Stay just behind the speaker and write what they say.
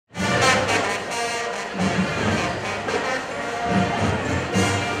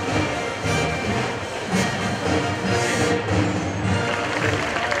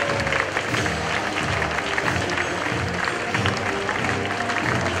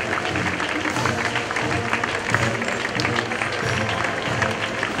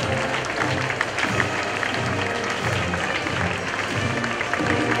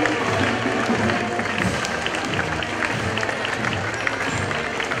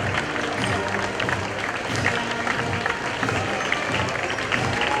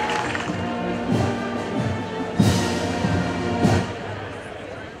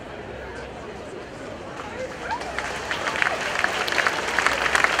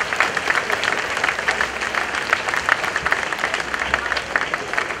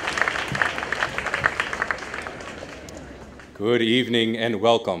Good evening and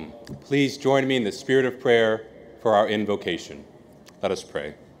welcome. Please join me in the spirit of prayer for our invocation. Let us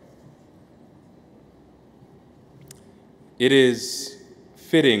pray. It is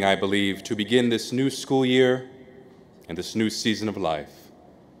fitting, I believe, to begin this new school year and this new season of life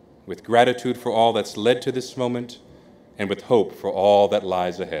with gratitude for all that's led to this moment and with hope for all that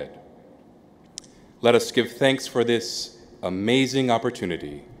lies ahead. Let us give thanks for this amazing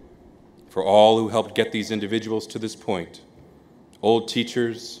opportunity, for all who helped get these individuals to this point, old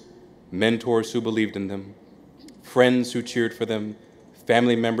teachers, mentors who believed in them, friends who cheered for them,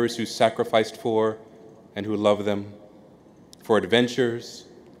 family members who sacrificed for and who loved them, for adventures,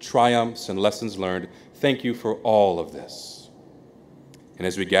 triumphs, and lessons learned. Thank you for all of this. And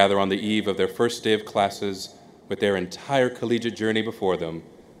as we gather on the eve of their first day of classes with their entire collegiate journey before them,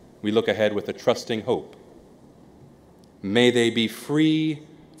 we look ahead with a trusting hope. May they be free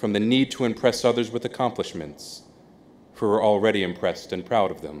from the need to impress others with accomplishments, for we're already impressed and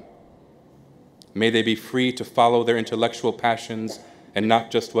proud of them. May they be free to follow their intellectual passions and not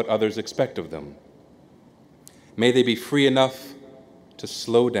just what others expect of them. May they be free enough to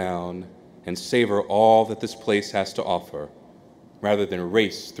slow down and savor all that this place has to offer, rather than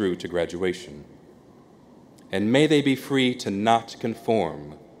race through to graduation. And may they be free to not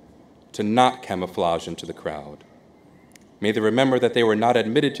conform, to not camouflage into the crowd. May they remember that they were not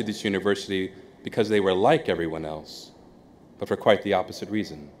admitted to this university because they were like everyone else, but for quite the opposite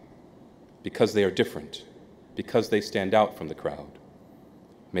reason, because they are different, because they stand out from the crowd.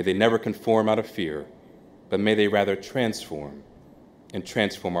 May they never conform out of fear, but may they rather transform and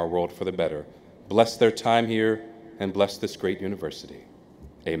transform our world for the better. Bless their time here and bless this great university.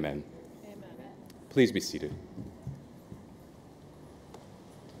 Amen. Amen. Please be seated.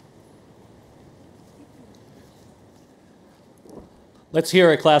 Let's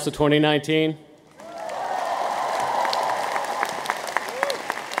hear it, class of 2019.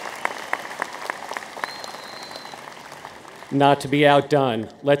 Not to be outdone,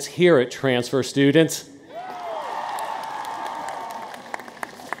 let's hear it, transfer students.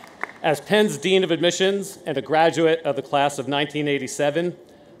 As Penn's Dean of Admissions and a graduate of the class of 1987,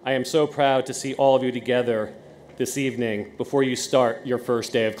 I am so proud to see all of you together this evening before you start your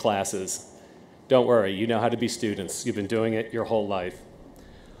first day of classes. Don't worry, you know how to be students. You've been doing it your whole life.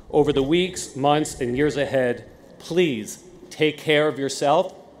 Over the weeks, months, and years ahead, please take care of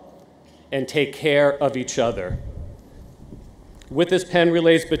yourself and take care of each other. With this Penn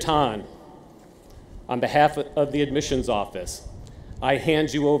Relays baton, on behalf of the admissions office, I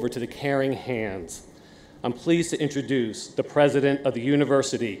hand you over to the caring hands. I'm pleased to introduce the president of the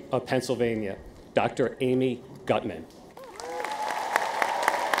University of Pennsylvania, Dr. Amy Gutman.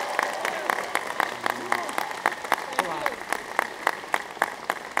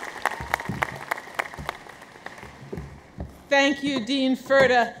 Thank you, Dean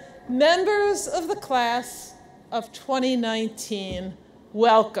Furta. Members of the class of 2019,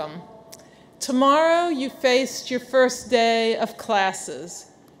 welcome. Tomorrow you faced your first day of classes.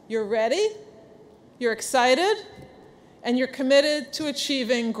 You're ready, you're excited, and you're committed to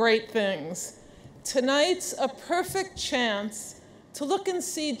achieving great things. Tonight's a perfect chance to look and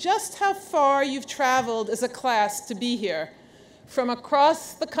see just how far you've traveled as a class to be here, from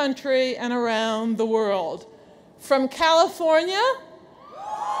across the country and around the world. From California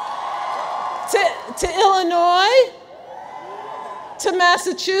to Illinois to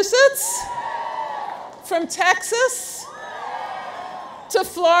Massachusetts, from Texas to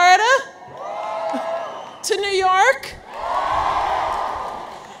Florida to New York,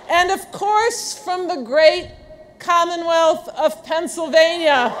 and of course from the great Commonwealth of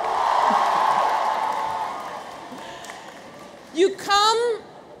Pennsylvania. You come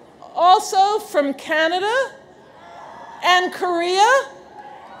also from Canada and Korea,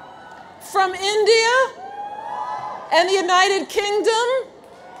 from India and the United Kingdom,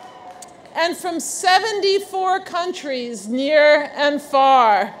 and from 74 countries near and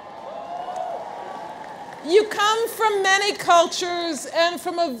far. You come from many cultures and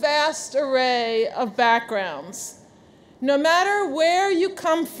from a vast array of backgrounds. No matter where you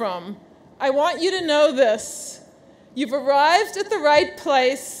come from, I want you to know this. You've arrived at the right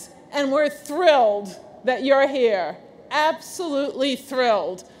place, and we're thrilled that you're here. Absolutely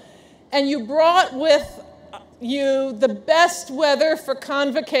thrilled. And you brought with you the best weather for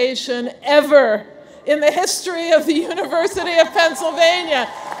Convocation ever in the history of the University of Pennsylvania.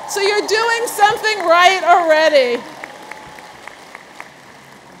 So you're doing something right already.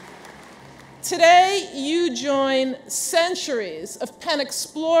 Today, you join centuries of Penn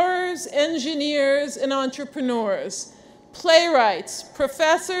explorers, engineers, and entrepreneurs, playwrights,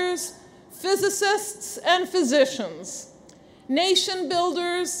 professors, physicists, and physicians. nation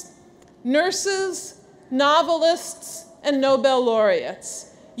builders, nurses, novelists, and Nobel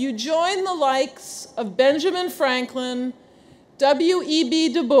laureates. You join the likes of Benjamin Franklin,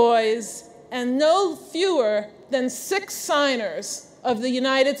 W.E.B. Du Bois, and no fewer than 6 signers of the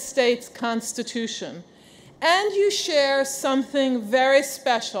United States Constitution. And you share something very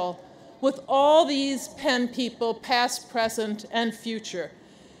special with all these Penn people, past, present, and future.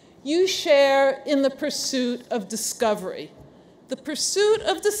 You share in the pursuit of discovery. The pursuit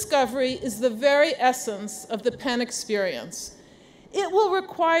of discovery is the very essence of the Penn experience. It will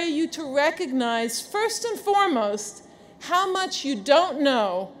require you to recognize, first and foremost, how much you don't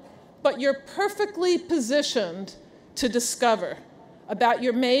know, but you're perfectly positioned to discover about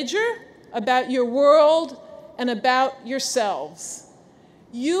your major, about your world, and about yourselves.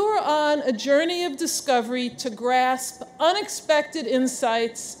 You are on a journey of discovery to grasp unexpected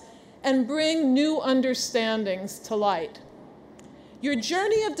insights and bring new understandings to light. Your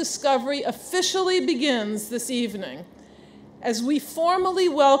journey of discovery officially begins this evening as we formally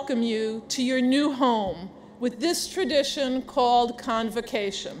welcome you to your new home with this tradition called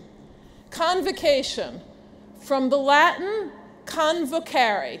Convocation. Convocation, from the Latin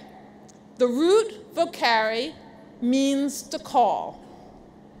convocare. The root vocare means to call.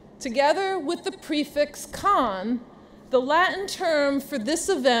 Together with the prefix con, the Latin term for this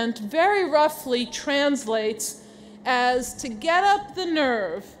event very roughly translates as to get up the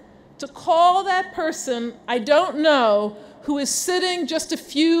nerve to call that person I don't know who is sitting just a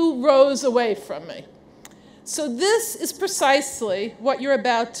few rows away from me. So this is precisely what you're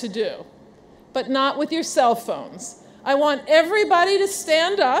about to do, but not with your cell phones. I want everybody to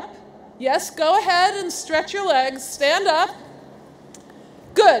stand up. Yes, go ahead and stretch your legs. Stand up.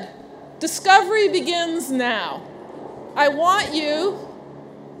 Good. Discovery begins now. I want you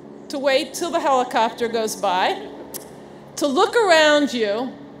to wait till the helicopter goes by, to look around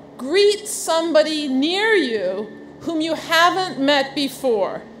you, greet somebody near you whom you haven't met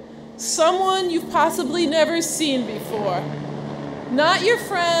before, someone you've possibly never seen before. Not your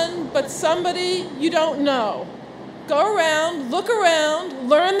friend, but somebody you don't know. Go around, look around,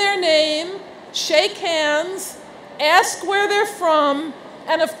 learn their name, shake hands, ask where they're from,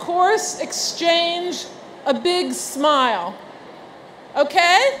 and of course, exchange a big smile.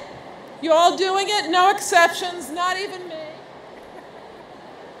 Okay? You all doing it? No exceptions, not even me.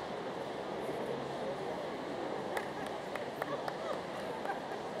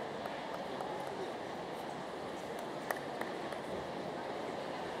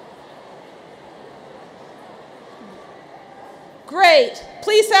 Great.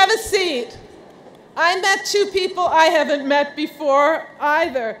 Please have a seat. I met 2 people I haven't met before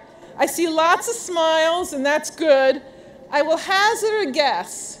either. I see lots of smiles, and that's good. I will hazard a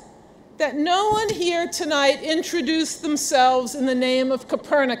guess that no one here tonight introduced themselves in the name of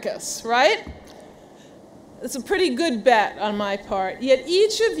Copernicus, right? It's a pretty good bet on my part. Yet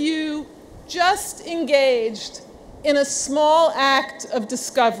each of you just engaged in a small act of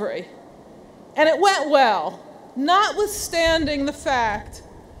discovery. And it went well, notwithstanding the fact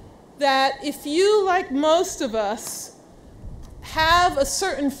that if you, like most of us, have a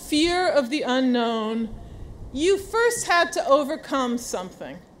certain fear of the unknown, you first had to overcome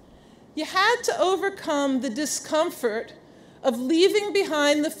something. You had to overcome the discomfort of leaving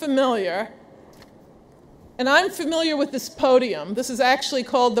behind the familiar. And I'm familiar with this podium. This is actually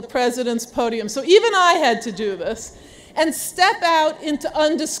called the President's Podium. So even I had to do this and step out into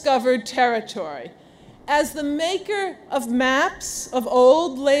undiscovered territory. As the maker of maps of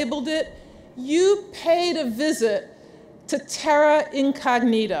old labeled it, you paid a visit to terra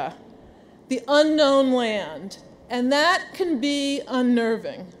incognita, the unknown land, and that can be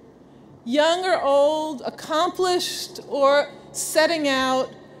unnerving. Young or old, accomplished or setting out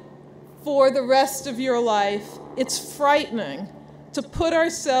for the rest of your life, it's frightening to put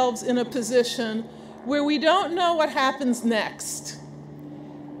ourselves in a position where we don't know what happens next.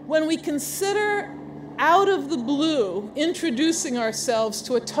 When we consider out of the blue introducing ourselves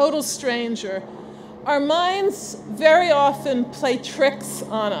to a total stranger, our minds very often play tricks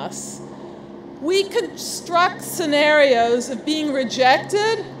on us. We construct scenarios of being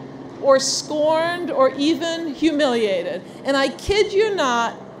rejected or scorned or even humiliated. And I kid you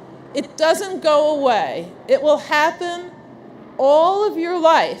not, it doesn't go away. It will happen all of your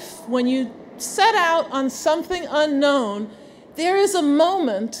life. When you set out on something unknown, there is a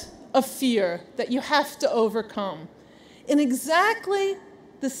moment of fear that you have to overcome. In exactly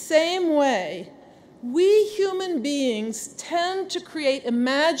the same way, we human beings tend to create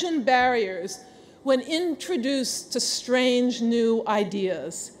imagined barriers when introduced to strange new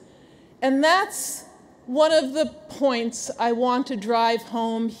ideas. And that's one of the points I want to drive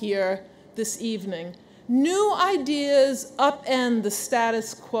home here this evening. New ideas upend the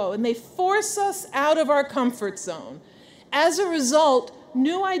status quo, and they force us out of our comfort zone. As a result,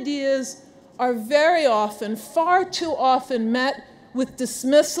 new ideas are very often, far too often, met with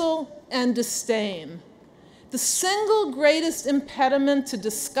dismissal and disdain. The single greatest impediment to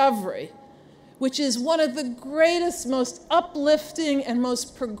discovery, which is one of the greatest, most uplifting, and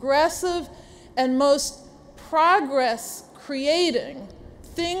most progressive, and most progress-creating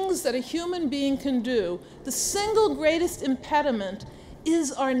things that a human being can do, the single greatest impediment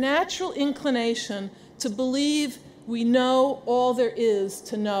is our natural inclination to believe we know all there is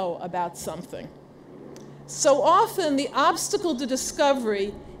to know about something. So often, the obstacle to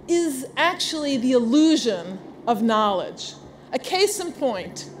discovery is actually the illusion of knowledge. A case in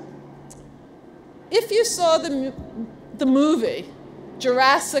point, if you saw the movie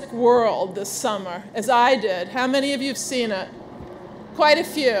Jurassic World this summer, as I did, how many of you have seen it? Quite a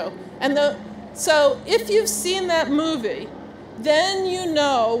few. So if you've seen that movie, then you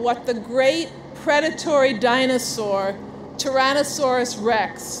know what the great predatory dinosaur, Tyrannosaurus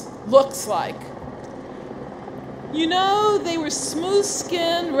Rex, looks like. You know they were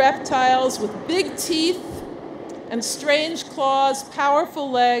smooth-skinned reptiles with big teeth and strange claws, powerful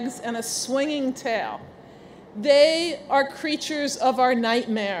legs, and a swinging tail. They are creatures of our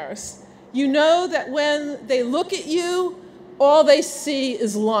nightmares. You know that when they look at you, all they see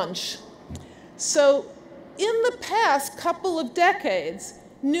is lunch. So in the past couple of decades,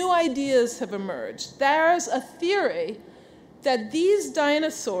 new ideas have emerged. There's a theory that these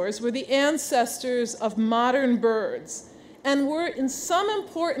dinosaurs were the ancestors of modern birds and were in some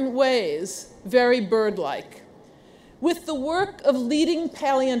important ways very bird-like. With the work of leading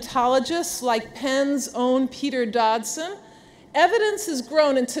paleontologists like Penn's own Peter Dodson, evidence has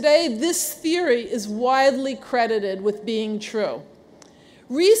grown, and today this theory is widely credited with being true.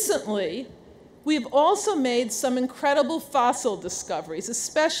 Recently, we've also made some incredible fossil discoveries,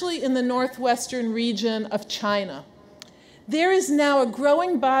 especially in the northwestern region of China. There is now a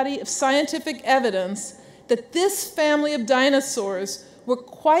growing body of scientific evidence that this family of dinosaurs were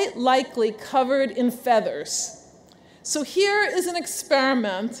quite likely covered in feathers. So here is an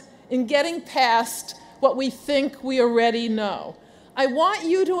experiment in getting past what we think we already know. I want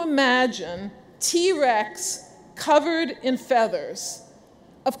you to imagine T-Rex covered in feathers.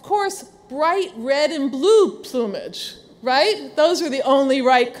 Of course, bright red and blue plumage, right? Those are the only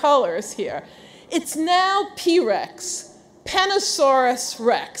right colors here. It's now P-Rex, Penosaurus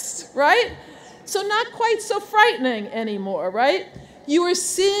Rex, right? So not quite so frightening anymore, right? You are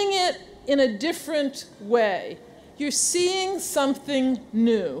seeing it in a different way. You're seeing something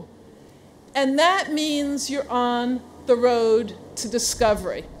new. And that means you're on the road to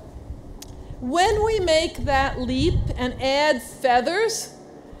discovery. When we make that leap and add feathers,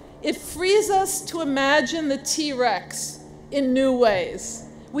 it frees us to imagine the T-Rex in new ways.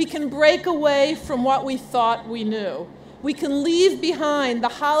 We can break away from what we thought we knew. We can leave behind the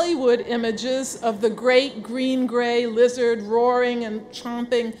Hollywood images of the great green-gray lizard roaring and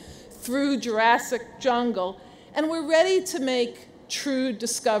chomping through Jurassic jungle, and we're ready to make true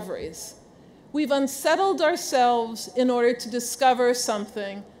discoveries. We've unsettled ourselves in order to discover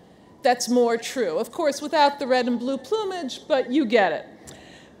something that's more true. Of course, without the red and blue plumage, but you get it.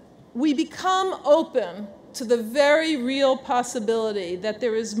 We become open to the very real possibility that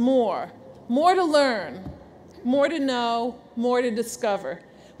there is more to learn, more to know, more to discover.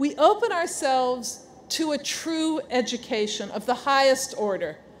 We open ourselves to a true education of the highest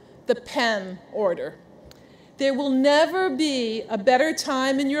order, the Penn order. There will never be a better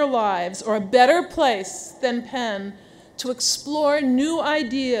time in your lives or a better place than Penn to explore new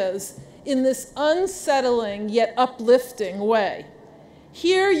ideas in this unsettling yet uplifting way.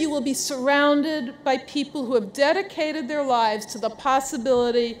 Here you will be surrounded by people who have dedicated their lives to the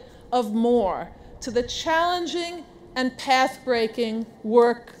possibility of more, to the challenging and path-breaking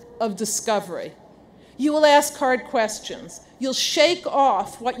work of discovery. You will ask hard questions. You'll shake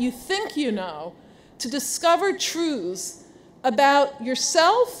off what you think you know to discover truths about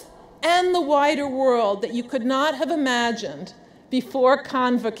yourself and the wider world that you could not have imagined before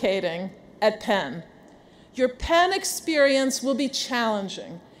convocating at Penn. Your Penn experience will be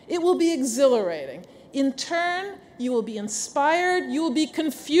challenging. It will be exhilarating. In turn, you will be inspired, you will be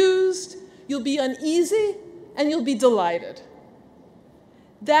confused, you'll be uneasy, and you'll be delighted.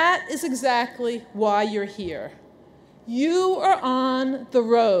 That is exactly why you're here. You are on the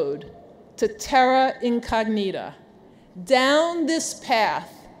road to terra incognita. Down this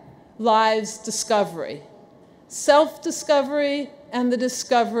path lies discovery, self-discovery and the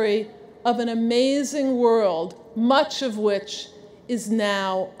discovery of an amazing world, much of which is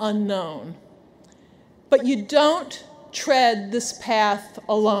now unknown. But you don't tread this path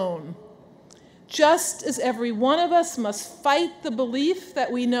alone. Just as every one of us must fight the belief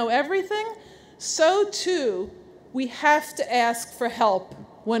that we know everything, so too we have to ask for help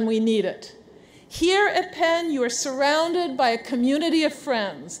when we need it. Here at Penn, you are surrounded by a community of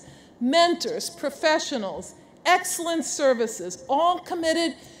friends, mentors, professionals, excellent services, all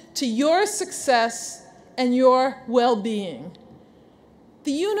committed to your success and your well-being.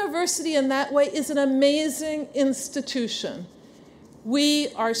 The university in that way is an amazing institution. We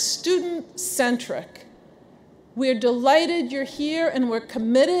are student-centric. We're delighted you're here, and we're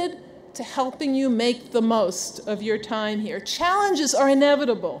committed to helping you make the most of your time here. Challenges are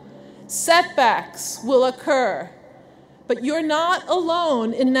inevitable. Setbacks will occur, but you're not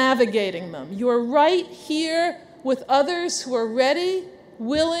alone in navigating them. You're right here with others who are ready,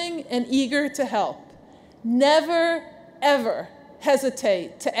 willing, and eager to help. Never, ever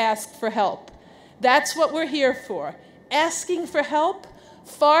hesitate to ask for help. That's what we're here for. Asking for help,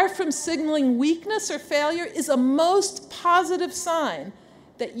 far from signaling weakness or failure, is a most positive sign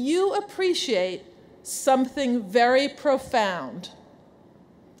that you appreciate something very profound.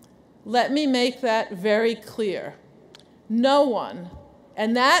 Let me make that very clear. No one,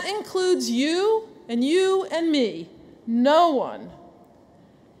 and that includes you and me, no one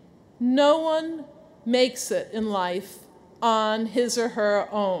makes it in life on his or her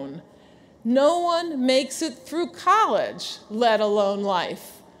own. No one makes it through college, let alone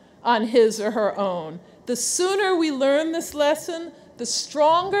life, on his or her own. The sooner we learn this lesson, the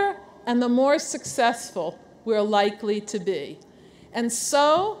stronger and the more successful we're likely to be. And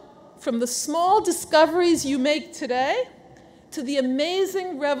so, from the small discoveries you make today to the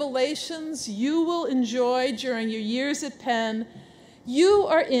amazing revelations you will enjoy during your years at Penn, you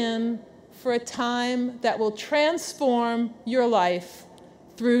are in for a time that will transform your life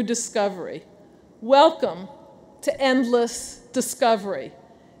through discovery. Welcome to endless discovery.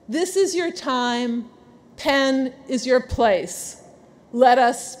 This is your time. Penn is your place. Let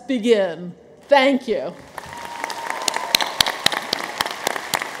us begin. Thank you.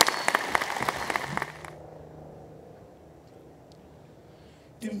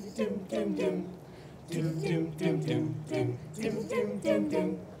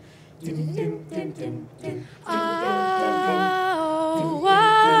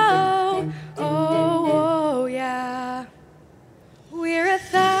 Oh, yeah. We're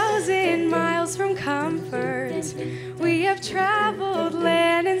 1,000 miles from comfort. We have traveled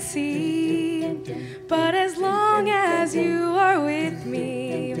land and sea. But as long as you are with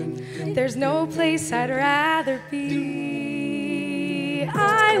me, there's no place I'd rather be.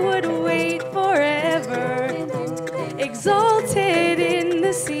 I would wait forever, exalted in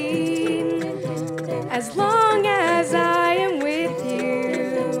the scene. As long as I am with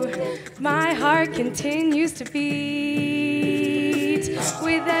you, my heart continues to beat.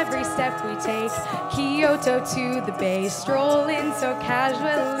 With every step we take, Kyoto to the bay, strolling so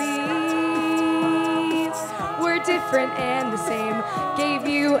casually. We're different and the same, gave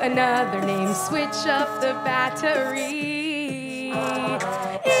you another name, switch up the battery.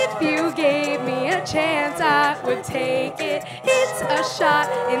 If you gave me a chance, I would take it. It's a shot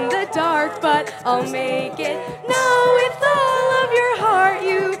in the dark, but I'll make it. No, with all of your heart,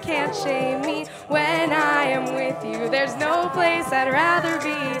 you can't shame me. When I am with you, there's no place I'd rather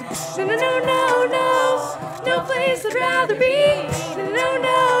be. No, no, no, no, no, no place I'd rather be. No, no,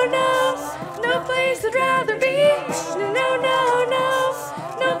 no, no, no place I'd rather be. No, no, no, no,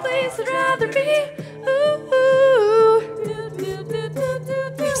 no place I'd rather be. Ooh, ooh.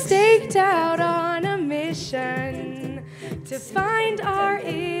 We've staked out on a mission to find our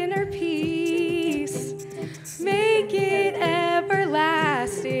inner peace, make it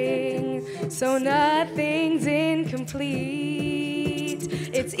everlasting, so nothing's incomplete.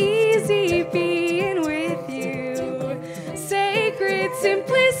 It's easy being with you, sacred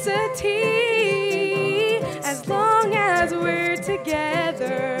simplicity. As long as we're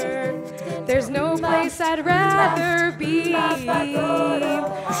together, there's no place I'd rather be.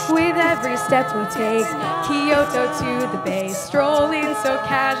 With every step we take, Kyoto to the bay, strolling so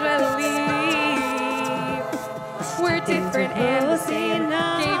casually. We're different and the same,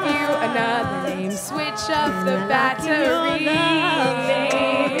 gave you another name, switch up the battery.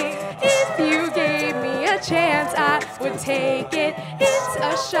 If you gave me a chance, I would take it. It's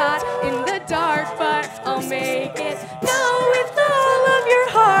a shot in the dark, but I'll make it. No, with all of your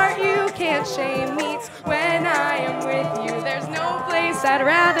heart, you can't shame me. When I am with you, there's no place I'd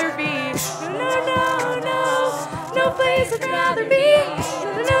rather be. No, no, no, no place I'd rather be.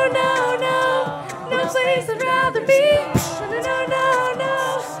 No, no, no. place I'd rather be. No, no, no,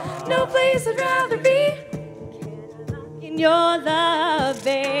 no, no place I'd rather be. In your love,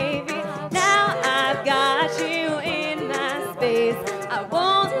 baby. Now I've got you in my space. I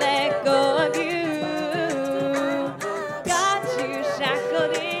won't let go of you. Got you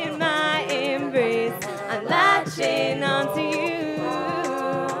shackled in my embrace. I'm latching onto you.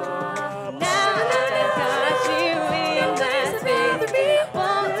 Now I've got you in my space.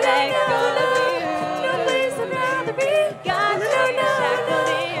 Won't let go of you. No place I'd rather be. Got you shackled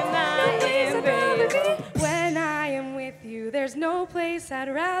in my embrace. When I am with you, there's no place I'd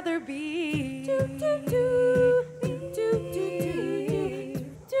rather be. Do, do, do. Do, do, do.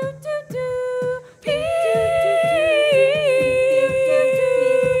 Do, do, do. Be.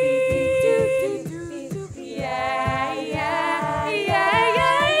 Yeah, yeah, yeah,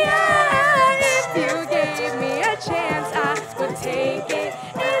 yeah, yeah. If you gave me a chance, I would take it.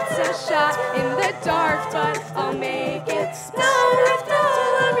 It's a shot in the dark, but I'll make it. No, with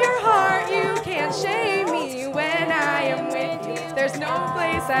all of your heart, you can't shame me. When I am with you, there's no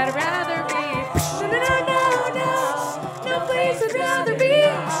place I'd rather be. No, no, no, no, no, no place I'd rather be.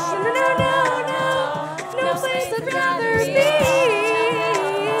 No, no, no, no, no place I'd rather be.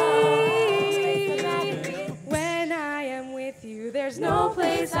 When I am with you, there's no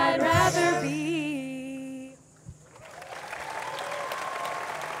place I'd rather be.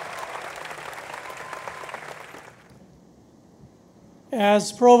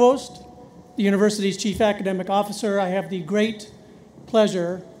 As Provost, the university's Chief Academic Officer, I have the great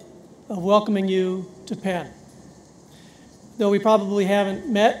pleasure of welcoming you to Penn. Though we probably haven't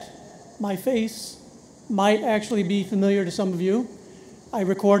met, my face might actually be familiar to some of you. I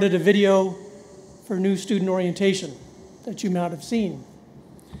recorded a video for new student orientation that you might have seen.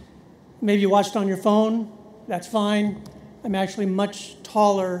 Maybe you watched on your phone, that's fine. I'm actually much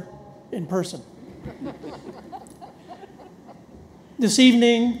taller in person. This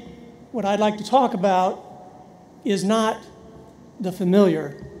evening, what I'd like to talk about is not the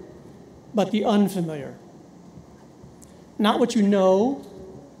familiar, but the unfamiliar. Not what you know,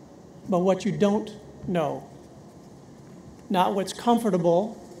 but what you don't know. Not what's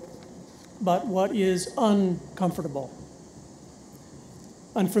comfortable, but what is uncomfortable.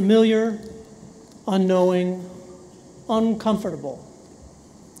 Unfamiliar, unknowing, uncomfortable.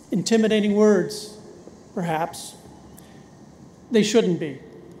 Intimidating words, perhaps. They shouldn't be.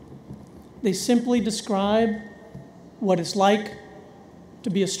 They simply describe what it's like to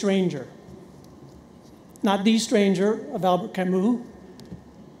be a stranger. Not the stranger of Albert Camus,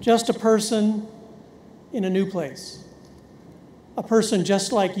 just a person in a new place. A person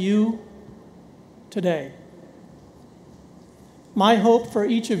just like you today. My hope for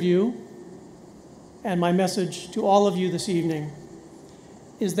each of you, and my message to all of you this evening,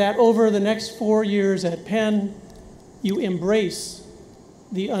 is that over the next 4 years at Penn, you embrace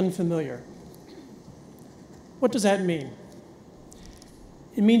the unfamiliar. What does that mean?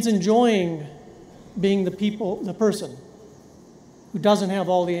 It means enjoying being the person who doesn't have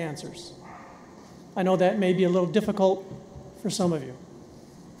all the answers. I know that may be a little difficult for some of you.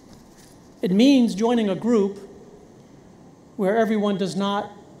 It means joining a group where everyone does not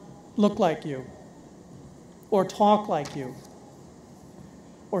look like you, or talk like you,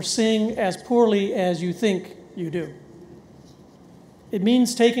 or sing as poorly as you think you do. It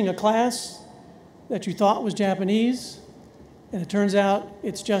means taking a class that you thought was Japanese, and it turns out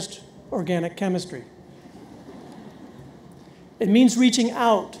it's just organic chemistry. It means reaching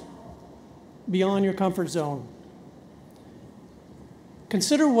out beyond your comfort zone.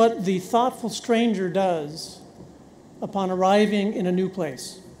 Consider what the thoughtful stranger does upon arriving in a new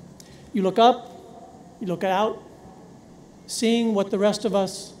place. You look up, you look out, seeing what the rest of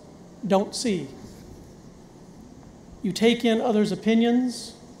us don't see. You take in others'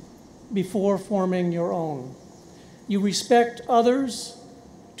 opinions before forming your own. You respect others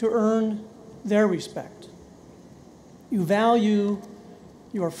to earn their respect. You value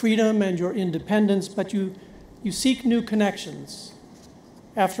your freedom and your independence, but you seek new connections.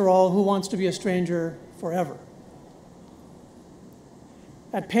 After all, who wants to be a stranger forever?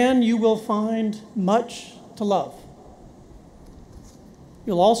 At Penn, you will find much to love.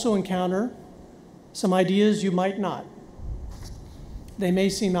 You'll also encounter some ideas you might not. They may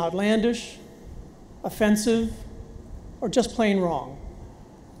seem outlandish, offensive, or just plain wrong.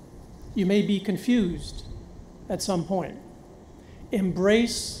 You may be confused at some point.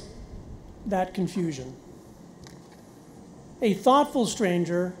 Embrace that confusion. A thoughtful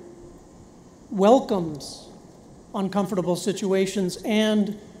stranger welcomes uncomfortable situations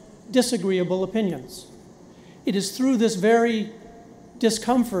and disagreeable opinions. It is through this very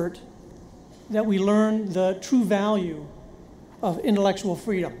discomfort that we learn the true value of intellectual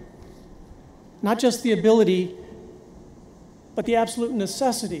freedom. Not just the ability, but the absolute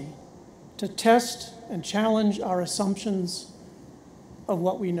necessity to test and challenge our assumptions of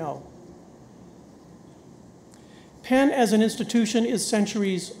what we know. Penn as an institution is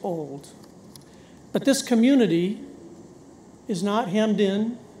centuries old, but this community is not hemmed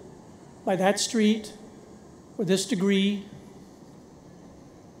in by that street or this degree.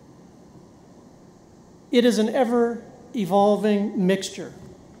 It is an ever-evolving mixture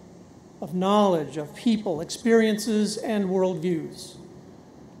of knowledge, of people, experiences, and worldviews.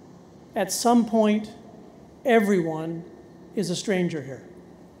 At some point, everyone is a stranger here.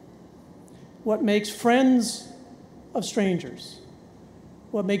 What makes friends of strangers,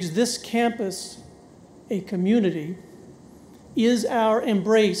 what makes this campus a community, is our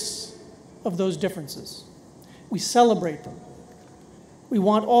embrace of those differences. We celebrate them. We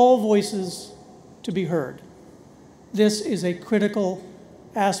want all voices to be heard. This is a critical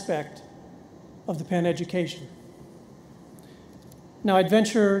aspect of the Penn education. Now, I'd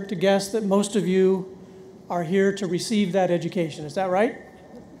venture to guess that most of you are here to receive that education. Is that right?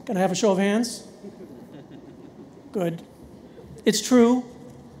 Can I have a show of hands? Good. It's true.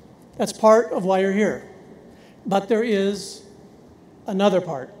 That's part of why you're here. But there is another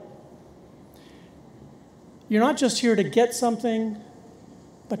part. You're not just here to get something,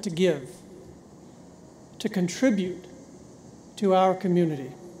 but to give, to contribute to our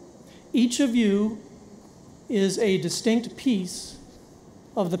community. Each of you is a distinct piece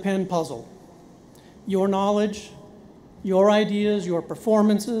of the Penn puzzle. Your knowledge, your ideas, your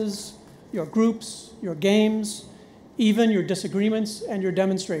performances, your groups, your games, even your disagreements and your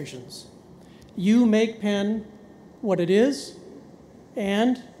demonstrations. You make Penn what it is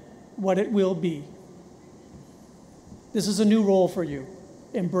and what it will be. This is a new role for you.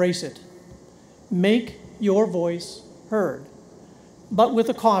 Embrace it. Make your voice heard, but with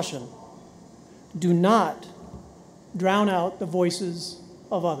a caution. Do not drown out the voices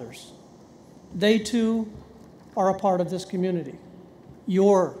of others. They too are a part of this community,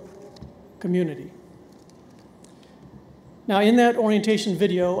 your community. Now, in that orientation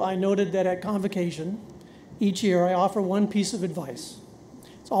video, I noted that at Convocation, each year I offer one piece of advice.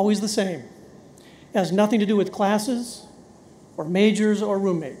 It's always the same. It has nothing to do with classes or majors or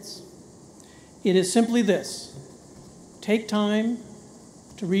roommates. It is simply this: take time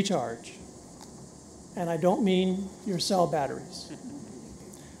to recharge. And I don't mean your cell batteries.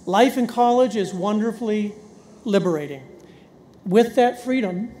 Life in college is wonderfully liberating. With that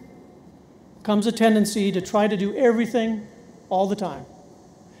freedom comes a tendency to try to do everything all the time.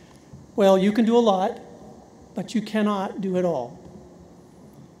 Well, you can do a lot, but you cannot do it all.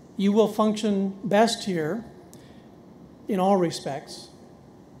 You will function best here in all respects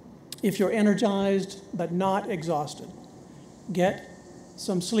if you're energized but not exhausted. Get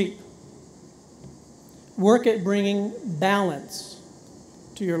some sleep. Work at bringing balance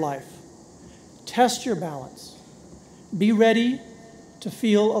to your life. Test your balance. Be ready to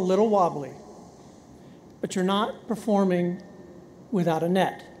feel a little wobbly, but you're not performing without a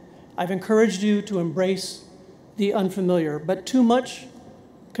net. I've encouraged you to embrace the unfamiliar, but too much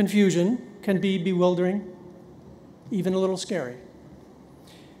confusion can be bewildering, even a little scary.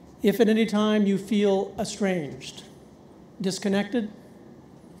 If at any time you feel estranged, disconnected,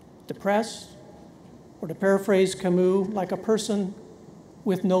 depressed, or to paraphrase Camus, like a person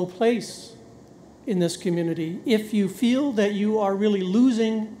with no place in this community, if you feel that you are really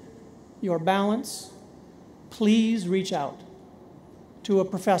losing your balance, please reach out to a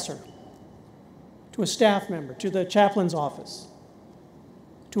professor, to a staff member, to the chaplain's office,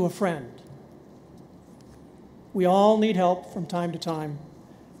 to a friend. We all need help from time to time.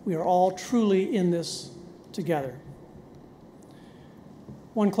 We are all truly in this together.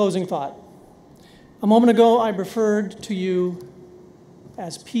 One closing thought. A moment ago, I referred to you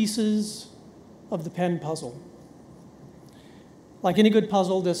as pieces of the Penn puzzle. Like any good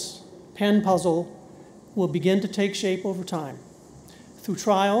puzzle, this Penn puzzle will begin to take shape over time. Through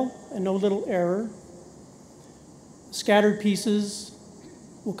trial and no little error, scattered pieces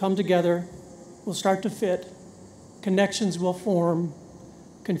will come together, will start to fit, connections will form,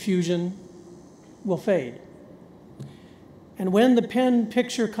 confusion will fade. And when the Penn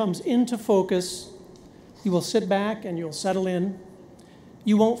picture comes into focus, you will sit back and you'll settle in.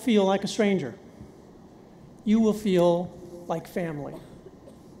 You won't feel like a stranger. You will feel like family.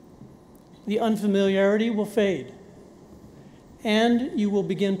 The unfamiliarity will fade, and you will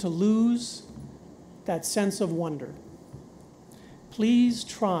begin to lose that sense of wonder. Please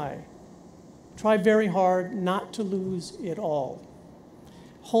try very hard not to lose it all.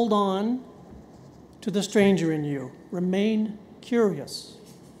 Hold on to the stranger in you. Remain curious,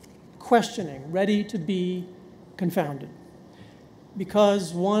 questioning, ready to be confounded.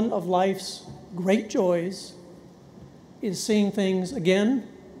 Because one of life's great joys is seeing things again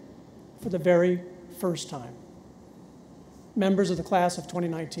for the very first time. Members of the class of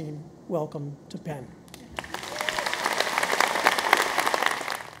 2019, welcome to Penn.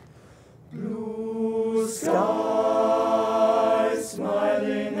 Blue sky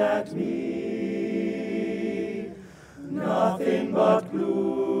smiling at me, nothing but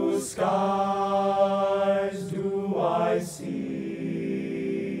blue skies do I see.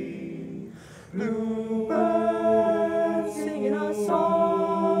 Bluebirds singing a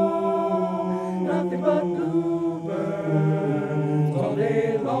song, nothing but bluebirds all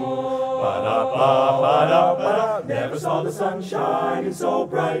day long. Ba-da-ba-ba-da-ba-da. Never saw the sun shining so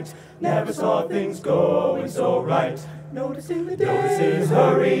bright, never saw things going so right. Noticing the days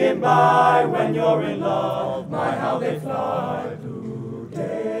hurrying by when you're in love, my how they fly. Blue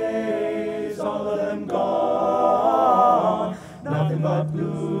days, all of them gone, nothing but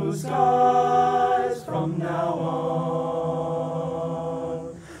blue skies from now on.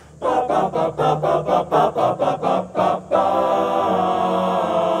 Ba ba ba ba ba ba ba ba ba ba ba ba.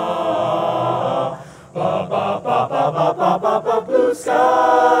 Ba ba ba ba ba ba ba ba. Blue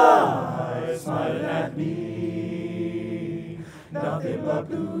skies smiling at me, nothing but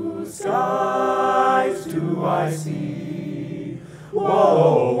blue skies do I see.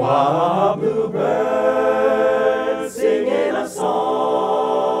 Whoa, wah, bluebirds singing a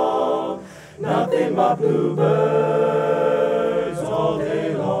song, nothing but bluebirds all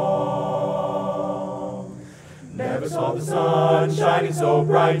day long. Never saw the sun shining so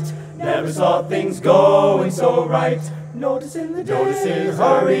bright, never saw things going so right. Noticing the days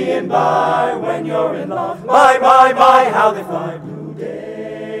hurrying by when you're in love. My, how they fly. Blue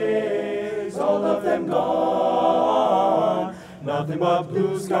days, all of them gone, nothing but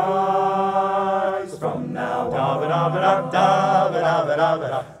blue skies from now on.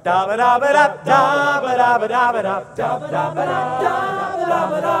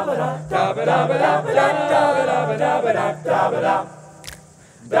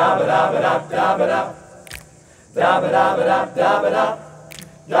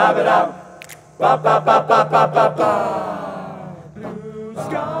 Blue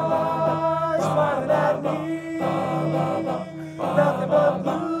skies smiling at me, nothing but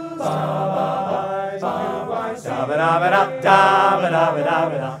blue skies do I see.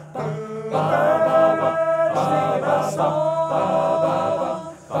 Singing a song.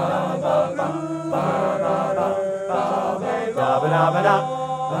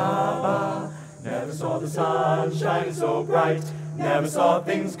 Never saw the sun shining so bright, never saw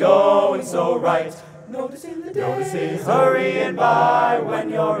things going so right. Noticing the days hurrying by when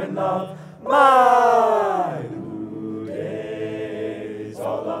you're in love. My blue days,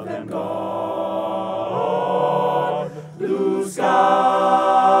 all of them gone. Blue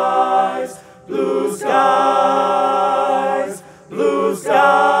skies, blue skies, blue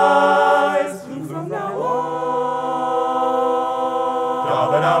skies, blue from now on.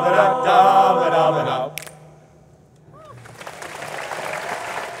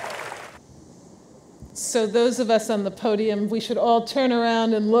 So those of us on the podium, we should all turn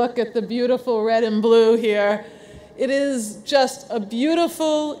around and look at the beautiful red and blue here. It is just a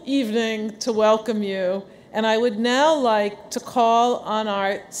beautiful evening to welcome you. And I would now like to call on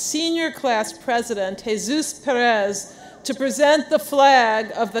our senior class president, Jesus Perez, to present the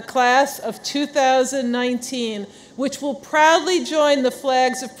flag of the class of 2019, which will proudly join the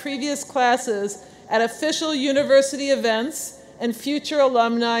flags of previous classes at official university events and future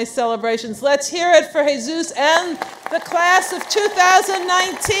alumni celebrations. Let's hear it for Jesus and the class of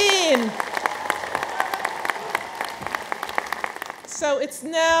 2019. So it's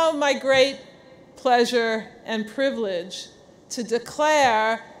now my great pleasure and privilege to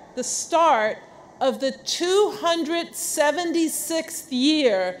declare the start of the 276th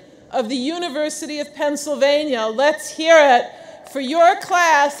year of the University of Pennsylvania. Let's hear it for your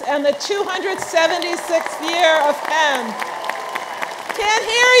class and the 276th year of Penn. Can't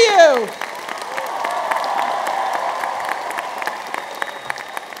hear you.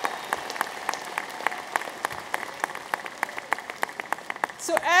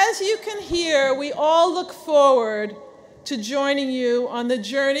 So as you can hear, we all look forward to joining you on the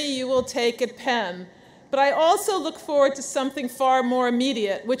journey you will take at Penn. But I also look forward to something far more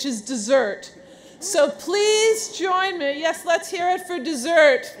immediate, which is dessert. So please join me. Yes, let's hear it for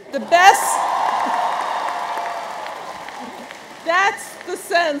dessert. The best. That's the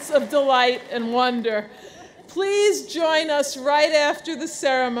sense of delight and wonder. please join us right after the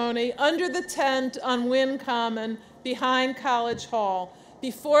ceremony under the tent on Wynn Common behind College Hall.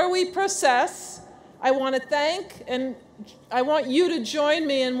 Before we process, I want you to join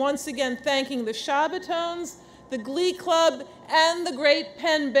me in once again thanking the Shabbatones, the Glee Club, and the Great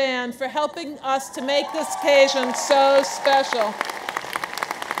Penn Band for helping us to make this occasion so special.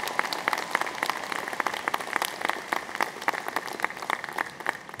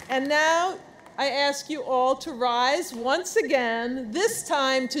 And now I ask you all to rise once again, this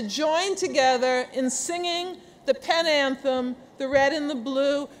time to join together in singing the Penn Anthem, the Red and the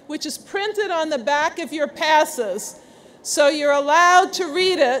Blue, which is printed on the back of your passes. So you're allowed to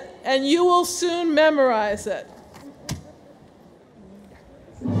read it, and you will soon memorize it.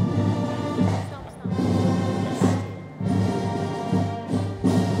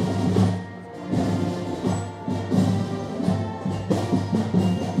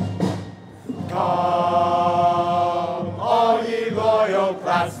 Come, all ye loyal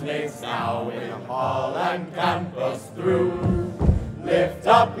classmates, now in hall and campus through. Lift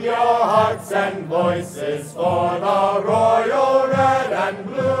up your hearts and voices for the royal red and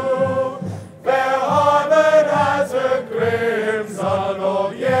blue. Fair Harvard has her crimson,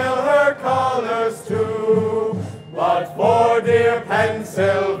 old Yale her colors too. But for dear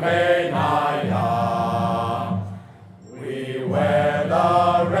Pennsylvania, we wear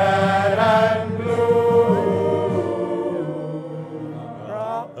the red and blue.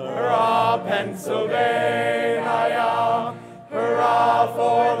 Hurrah, Pennsylvania, hurrah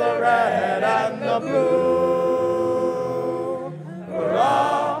for the red and the blue.